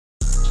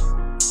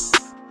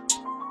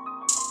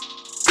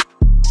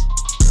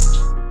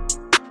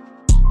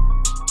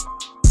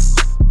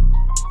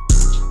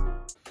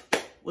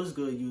What's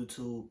good,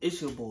 YouTube?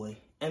 It's your boy,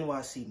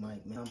 NYC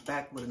Mike, man. I'm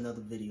back with another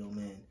video,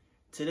 man.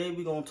 Today,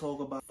 we're going to talk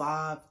about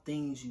 5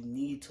 things you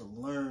need to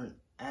learn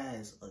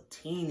as a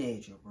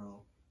teenager,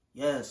 bro.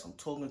 Yes, I'm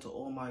talking to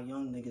all my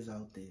young niggas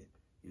out there.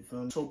 You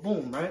feel me? So,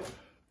 boom, right?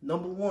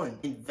 Number 1,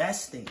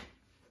 investing.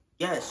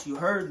 Yes, you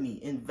heard me.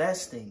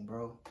 Investing,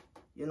 bro.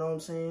 You know what I'm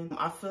saying?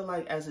 I feel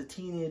like as a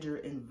teenager,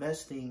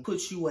 investing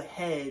puts you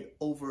ahead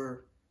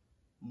over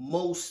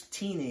most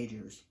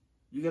teenagers.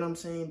 You get what I'm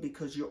saying?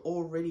 Because you're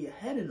already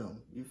ahead of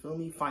them. You feel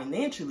me?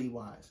 Financially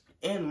wise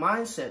and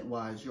mindset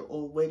wise, you're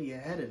already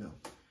ahead of them.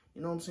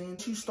 You know what I'm saying?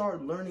 Once you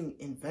start learning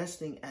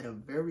investing at a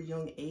very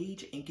young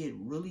age and get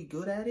really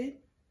good at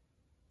it,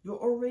 you're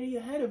already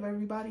ahead of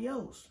everybody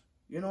else.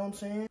 You know what I'm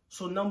saying?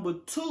 So number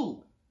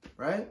 2,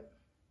 right,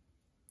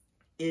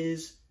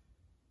 is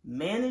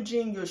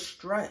managing your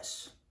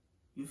stress.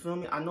 You feel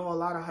me? I know a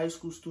lot of high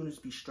school students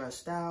be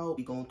stressed out,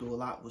 be going through a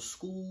lot with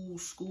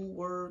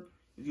schoolwork.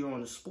 If you're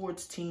on a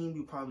sports team,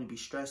 you probably be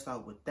stressed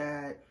out with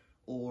that,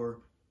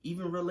 or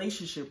even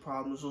relationship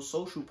problems or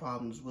social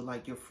problems with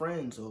like your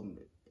friends, or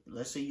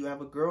let's say you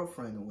have a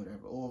girlfriend or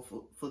whatever, or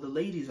for the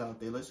ladies out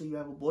there, let's say you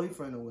have a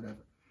boyfriend or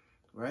whatever,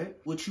 right?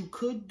 What you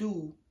could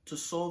do to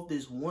solve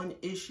this one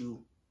issue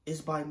is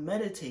by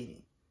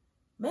meditating.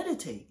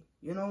 Meditate.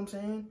 You know what I'm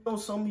saying? You know,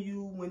 some of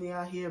you, when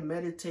y'all hear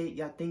meditate,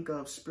 y'all think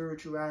of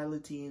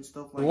spirituality and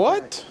stuff like that.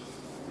 What?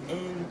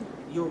 And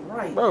you're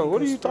right. Bro,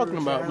 what are you talking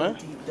about, man?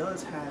 Spirituality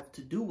does have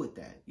to do with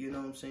that. You know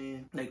what I'm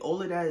saying? Like,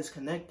 all of that is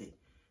connected.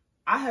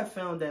 I have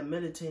found that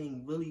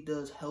meditating really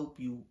does help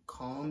you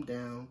calm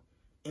down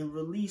and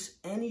release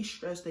any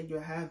stress that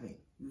you're having.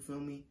 You feel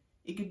me?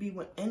 It could be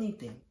with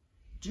anything.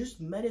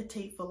 Just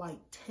meditate for like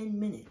 10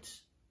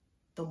 minutes.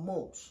 The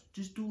most.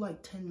 Just do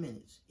like 10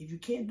 minutes. If you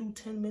can't do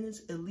 10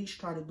 minutes, at least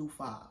try to do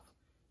 5.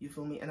 You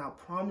feel me? And I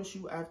promise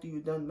you, after you're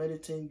done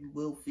meditating, you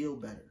will feel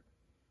better.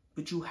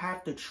 But you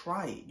have to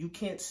try it. You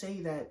can't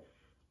say that,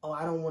 oh,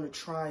 I don't want to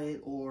try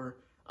it, or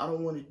I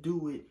don't want to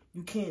do it.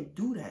 You can't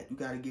do that. You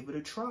got to give it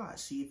a try.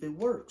 See if it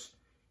works.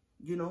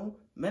 You know,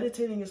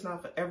 meditating is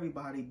not for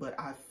everybody, but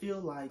I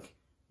feel like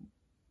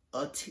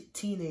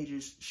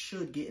teenagers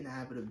should get in the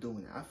habit of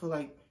doing it. I feel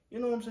like, you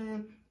know what I'm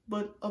saying?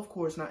 But, of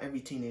course, not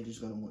every teenager is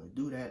going to want to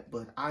do that.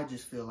 But I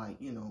just feel like,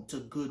 you know, it's a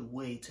good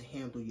way to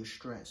handle your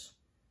stress.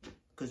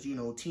 Because, you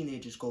know,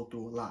 teenagers go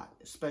through a lot.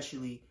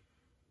 Especially,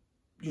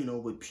 you know,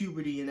 with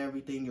puberty and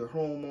everything. Your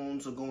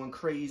hormones are going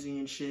crazy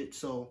and shit.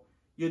 So,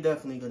 you're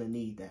definitely going to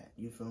need that.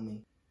 You feel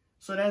me?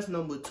 So, that's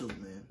number 2,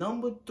 man.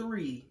 Number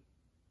 3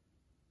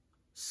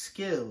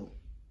 skill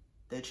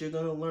that you're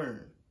going to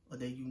learn, or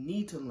that you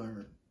need to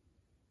learn,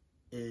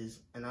 is,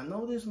 and I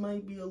know this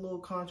might be a little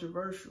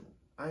controversial.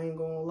 I ain't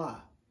going to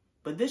lie.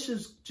 But this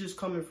is just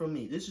coming from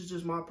me. This is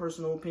just my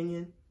personal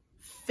opinion.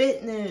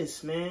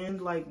 Fitness, man.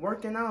 Like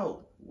working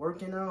out,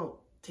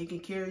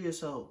 taking care of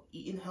yourself,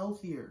 eating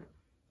healthier,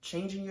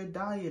 changing your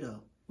diet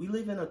up. We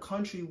live in a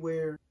country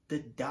where the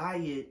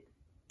diet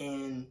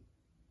and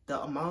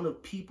the amount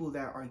of people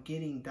that are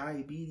getting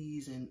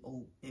diabetes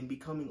and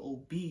becoming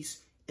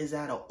obese is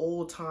at an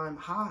all-time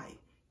high.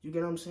 You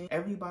get what I'm saying?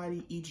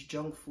 Everybody eats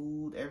junk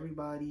food.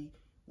 Everybody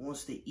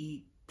wants to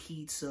eat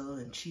pizza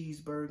and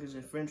cheeseburgers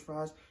and french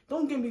fries.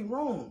 Don't get me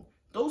wrong,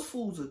 those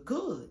foods are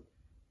good,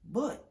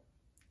 but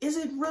is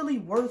it really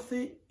worth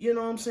it? You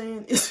know what I'm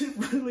saying? Is it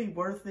really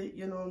worth it?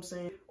 You know what I'm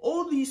saying?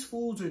 All these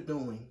foods are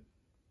doing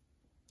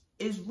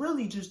is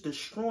really just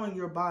destroying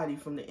your body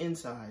from the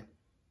inside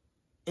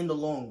in the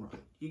long run.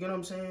 You get what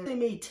I'm saying? They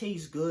may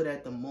taste good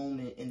at the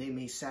moment and they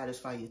may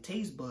satisfy your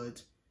taste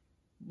buds,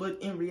 but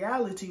in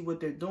reality,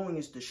 what they're doing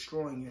is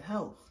destroying your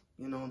health.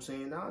 You know what I'm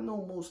saying? Now, I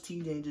know most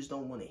teenagers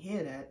don't want to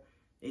hear that.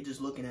 They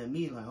just looking at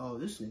me like, oh,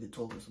 this nigga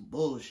talking some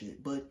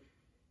bullshit. But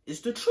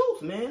it's the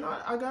truth, man.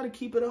 I got to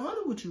keep it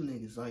 100 with you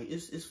niggas. Like,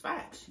 it's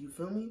facts. You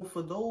feel me?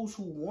 For those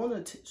who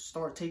want to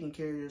start taking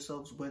care of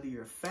yourselves, whether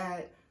you're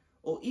fat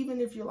or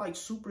even if you're, like,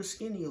 super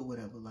skinny or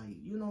whatever, like,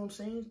 you know what I'm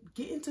saying?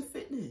 Get into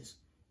fitness.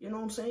 You know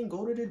what I'm saying?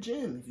 Go to the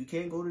gym. If you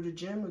can't go to the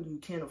gym or you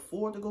can't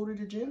afford to go to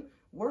the gym,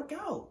 work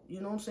out.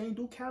 You know what I'm saying?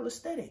 Do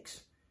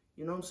calisthenics.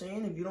 You know what I'm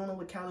saying? If you don't know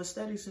what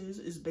calisthenics is,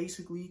 it's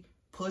basically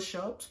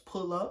push-ups,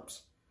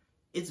 pull-ups.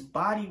 It's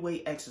body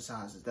weight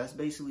exercises. That's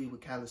basically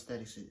what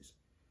calisthenics is.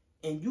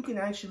 And you can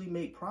actually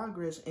make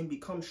progress and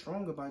become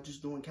stronger by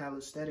just doing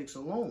calisthenics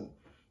alone.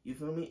 You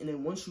feel me? And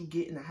then once you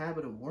get in the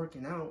habit of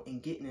working out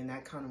and getting in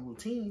that kind of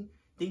routine,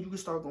 then you can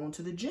start going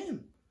to the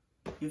gym.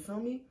 You feel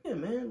me? Yeah,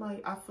 man.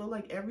 Like, I feel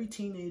like every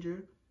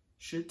teenager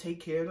should take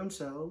care of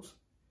themselves.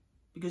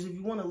 Because if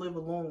you want to live a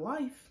long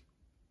life,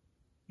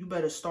 you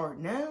better start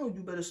now.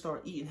 You better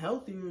start eating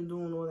healthier and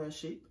doing all that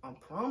shit. I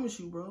promise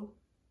you, bro.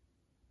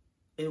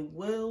 It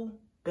will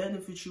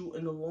benefit you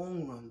in the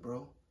long run,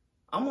 bro.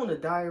 I'm on a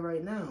diet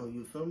right now,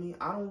 you feel me?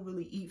 I don't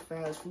really eat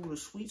fast food or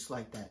sweets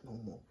like that no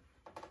more.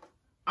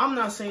 I'm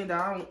not saying that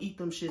I don't eat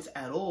them shits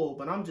at all,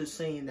 but I'm just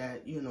saying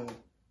that, you know,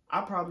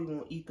 I probably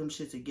won't eat them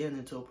shits again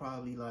until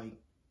probably like,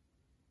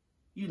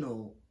 you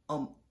know,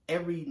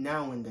 every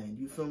now and then,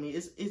 you feel me?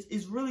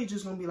 It's really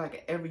just gonna be like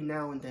an every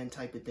now and then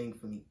type of thing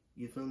for me,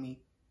 you feel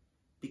me?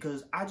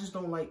 because I just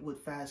don't like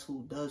what fast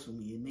food does for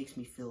me. It makes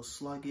me feel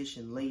sluggish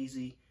and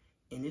lazy,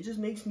 and it just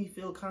makes me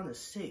feel kind of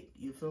sick.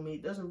 You feel me?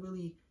 It doesn't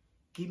really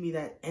give me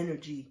that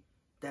energy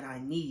that I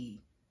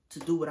need to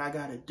do what I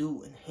gotta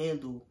do and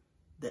handle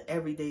the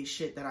everyday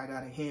shit that I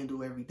gotta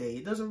handle every day.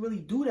 It doesn't really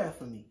do that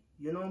for me.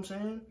 You know what I'm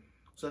saying?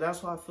 So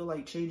that's why I feel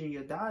like changing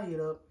your diet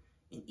up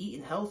and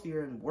eating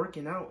healthier and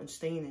working out and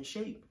staying in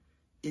shape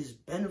is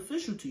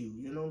beneficial to you.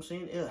 You know what I'm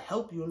saying? It'll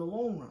help you in the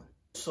long run.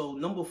 So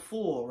number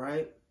 4,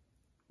 right?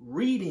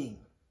 Reading.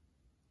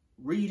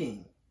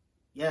 Reading.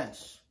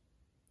 Yes.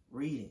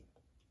 Reading.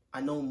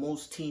 I know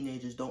most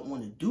teenagers don't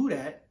want to do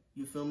that,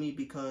 you feel me?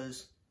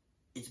 Because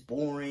it's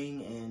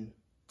boring and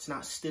it's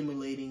not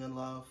stimulating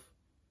enough.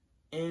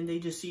 And they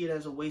just see it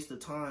as a waste of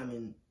time,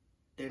 and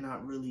they're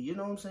not really, you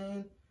know what I'm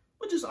saying?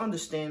 Which is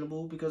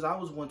understandable, because I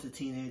was once a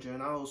teenager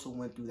and I also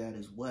went through that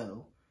as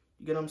well.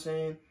 You get what I'm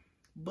saying?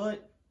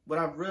 But what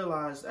I've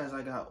realized as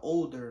I got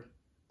older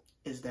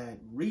is that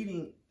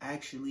reading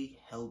actually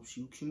helps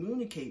you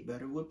communicate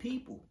better with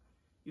people.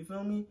 You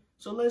feel me?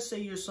 So let's say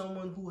you're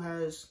someone who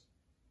has,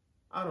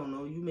 I don't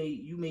know, you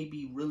may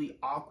be really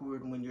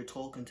awkward when you're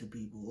talking to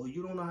people, or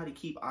you don't know how to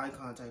keep eye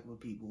contact with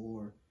people,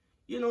 or,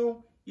 you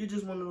know, you're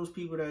just one of those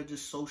people that are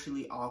just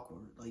socially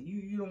awkward. Like,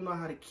 you don't know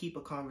how to keep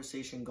a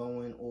conversation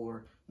going,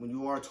 or when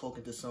you are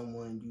talking to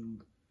someone, you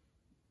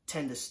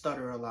tend to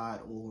stutter a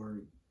lot,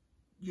 or,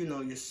 you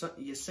know,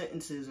 your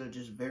sentences are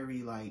just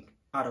very, like,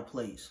 out of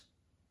place.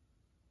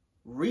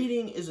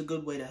 Reading is a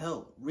good way to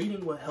help.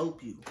 Reading will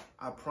help you.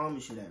 I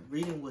promise you that.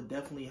 Reading will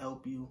definitely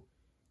help you,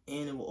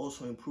 and it will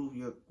also improve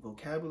your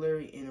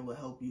vocabulary, and it will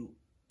help you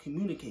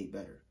communicate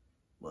better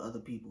with other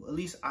people. At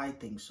least I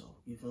think so.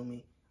 You feel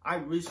me? I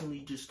recently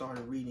just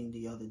started reading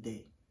the other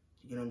day.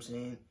 You know what I'm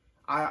saying?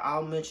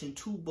 I'll mention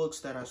 2 books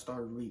that I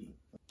started reading.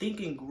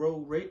 Think and Grow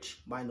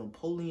Rich by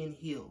Napoleon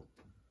Hill.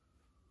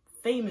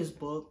 Famous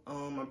book.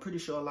 I'm pretty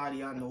sure a lot of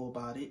y'all know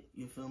about it.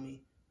 You feel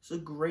me? It's a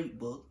great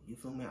book. You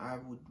feel me? I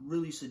would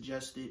really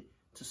suggest it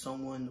to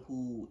someone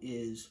who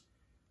is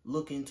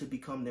looking to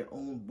become their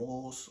own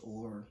boss,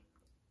 or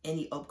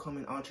any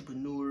upcoming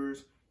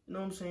entrepreneurs. You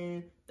know what I'm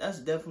saying? That's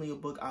definitely a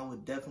book I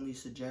would definitely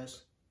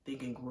suggest.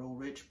 Think and Grow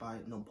Rich by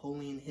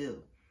Napoleon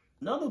Hill.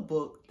 Another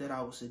book that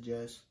I would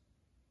suggest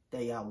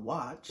that y'all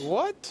watch.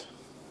 What?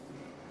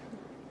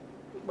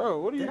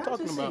 Bro, what are you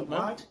talking about, man?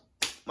 Watch?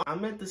 I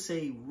meant to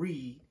say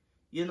read.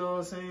 You know what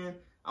I'm saying?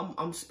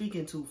 I'm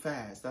speaking too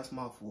fast. That's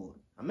my fault.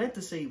 I meant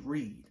to say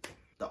read.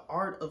 The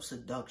Art of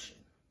Seduction.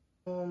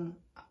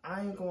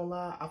 I ain't gonna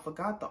lie, I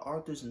forgot the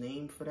author's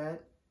name for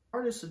that.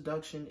 Art of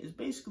Seduction is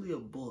basically a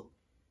book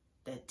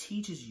that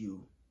teaches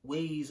you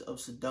ways of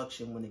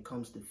seduction when it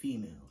comes to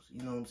females.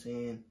 You know what I'm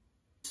saying?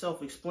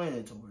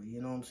 Self-explanatory,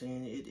 you know what I'm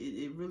saying?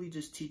 It really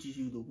just teaches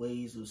you the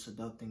ways of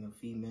seducing a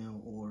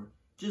female, or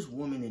just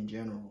women in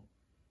general,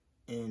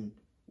 and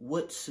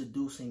what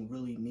seducing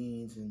really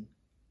means, and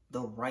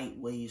the right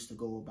ways to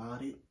go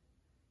about it.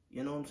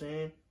 You know what I'm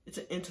saying? It's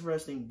an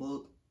interesting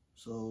book,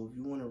 so if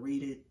you want to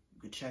read it, you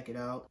can check it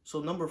out.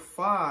 So number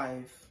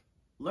 5,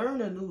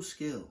 learn a new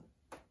skill.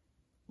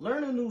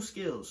 Learn a new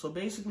skill. So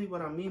basically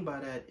what I mean by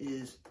that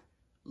is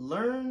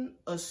learn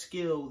a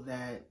skill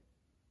that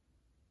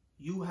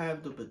you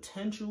have the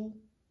potential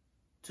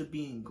to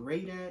being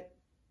great at,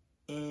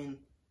 and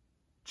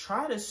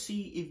try to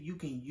see if you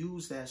can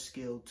use that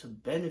skill to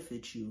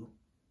benefit you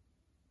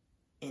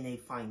in a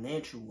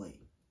financial way.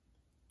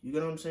 You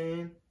get what I'm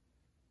saying?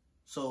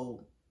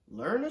 So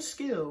learn a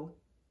skill,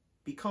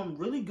 become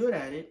really good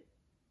at it,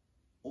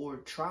 or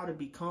try to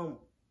become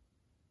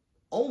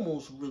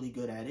almost really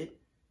good at it,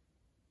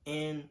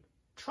 and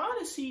try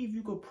to see if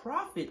you could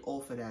profit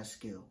off of that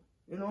skill.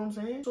 You know what I'm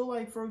saying? So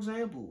like, for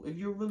example, if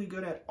you're really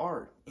good at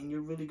art, and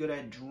you're really good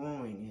at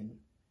drawing and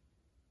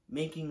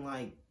making,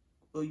 like,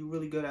 or you're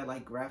really good at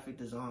like graphic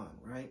design,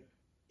 right?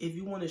 If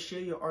you want to share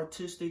your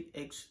artistic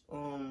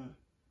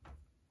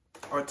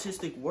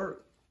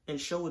work and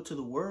show it to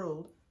the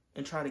world,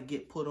 and try to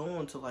get put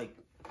on to, like,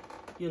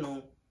 you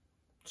know,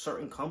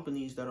 certain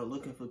companies that are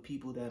looking for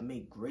people that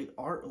make great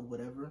art or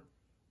whatever,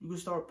 you can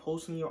start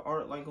posting your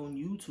art like on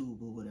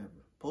YouTube or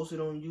whatever. Post it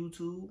on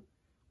YouTube,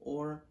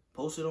 or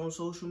post it on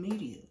social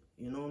media.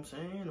 You know what I'm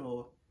saying?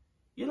 Or,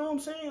 you know what I'm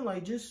saying?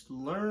 Like, just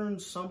learn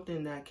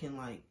something that can,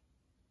 like,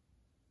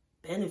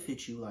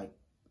 benefit you, like,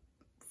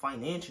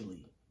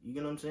 financially. You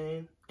get what I'm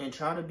saying? And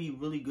try to be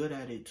really good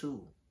at it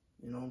too.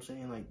 You know what I'm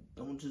saying? Like,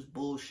 don't just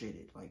bullshit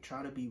it. Like,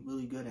 try to be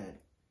really good at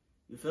it.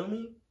 You feel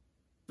me?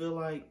 Feel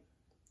like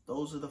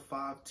those are the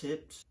 5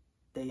 tips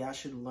that y'all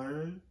should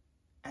learn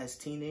as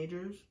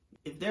teenagers.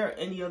 If there are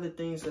any other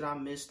things that I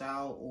missed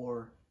out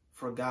or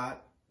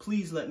forgot,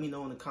 please let me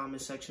know in the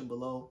comment section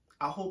below.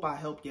 I hope I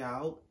helped you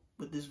out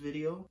with this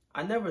video.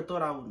 I never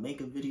thought I would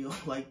make a video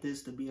like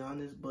this, to be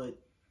honest, but,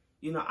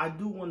 you know, I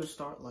do want to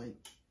start, like,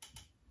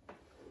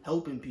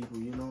 helping people,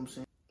 you know what I'm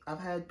saying? I've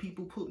had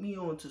people put me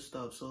onto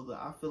stuff, so that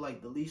I feel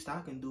like the least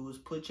I can do is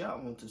put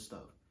y'all onto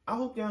stuff. I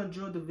hope y'all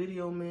enjoyed the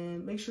video,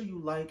 man. Make sure you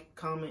like,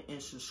 comment,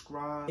 and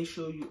subscribe. Make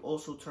sure you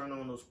also turn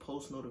on those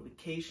post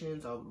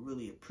notifications. I would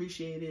really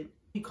appreciate it.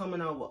 I'll be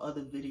coming out with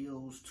other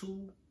videos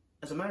too.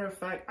 As a matter of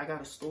fact, I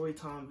got a story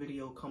time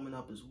video coming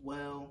up as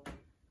well.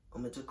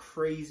 It's a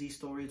crazy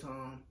story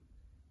time,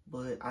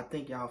 but I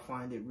think y'all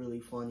find it really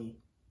funny.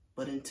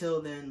 But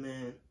until then,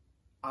 man,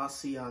 I'll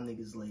see y'all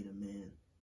niggas later, man.